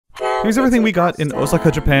Here's everything we got in Osaka,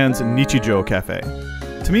 Japan's Nichijou cafe.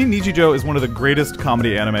 To me, Nichijou is one of the greatest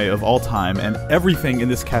comedy anime of all time, and everything in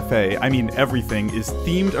this cafe, I mean everything, is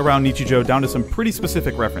themed around Nichijou down to some pretty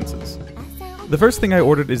specific references. The first thing I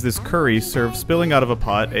ordered is this curry served spilling out of a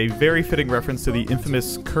pot, a very fitting reference to the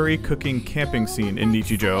infamous curry cooking camping scene in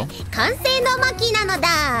Nichijou.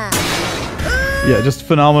 Yeah, just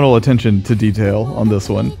phenomenal attention to detail on this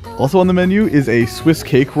one. Also on the menu is a Swiss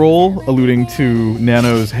cake roll, alluding to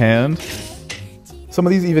Nano's hand. Some of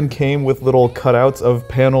these even came with little cutouts of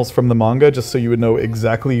panels from the manga, just so you would know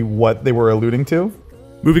exactly what they were alluding to.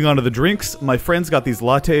 Moving on to the drinks, my friends got these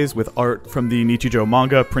lattes with art from the Nichijou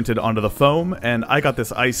manga printed onto the foam, and I got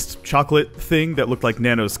this iced chocolate thing that looked like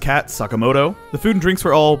Nano's cat, Sakamoto. The food and drinks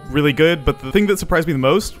were all really good, but the thing that surprised me the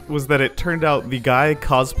most was that it turned out the guy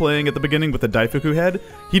cosplaying at the beginning with the Daifuku head,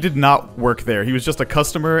 he did not work there. He was just a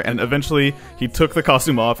customer, and eventually he took the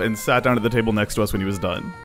costume off and sat down at the table next to us when he was done.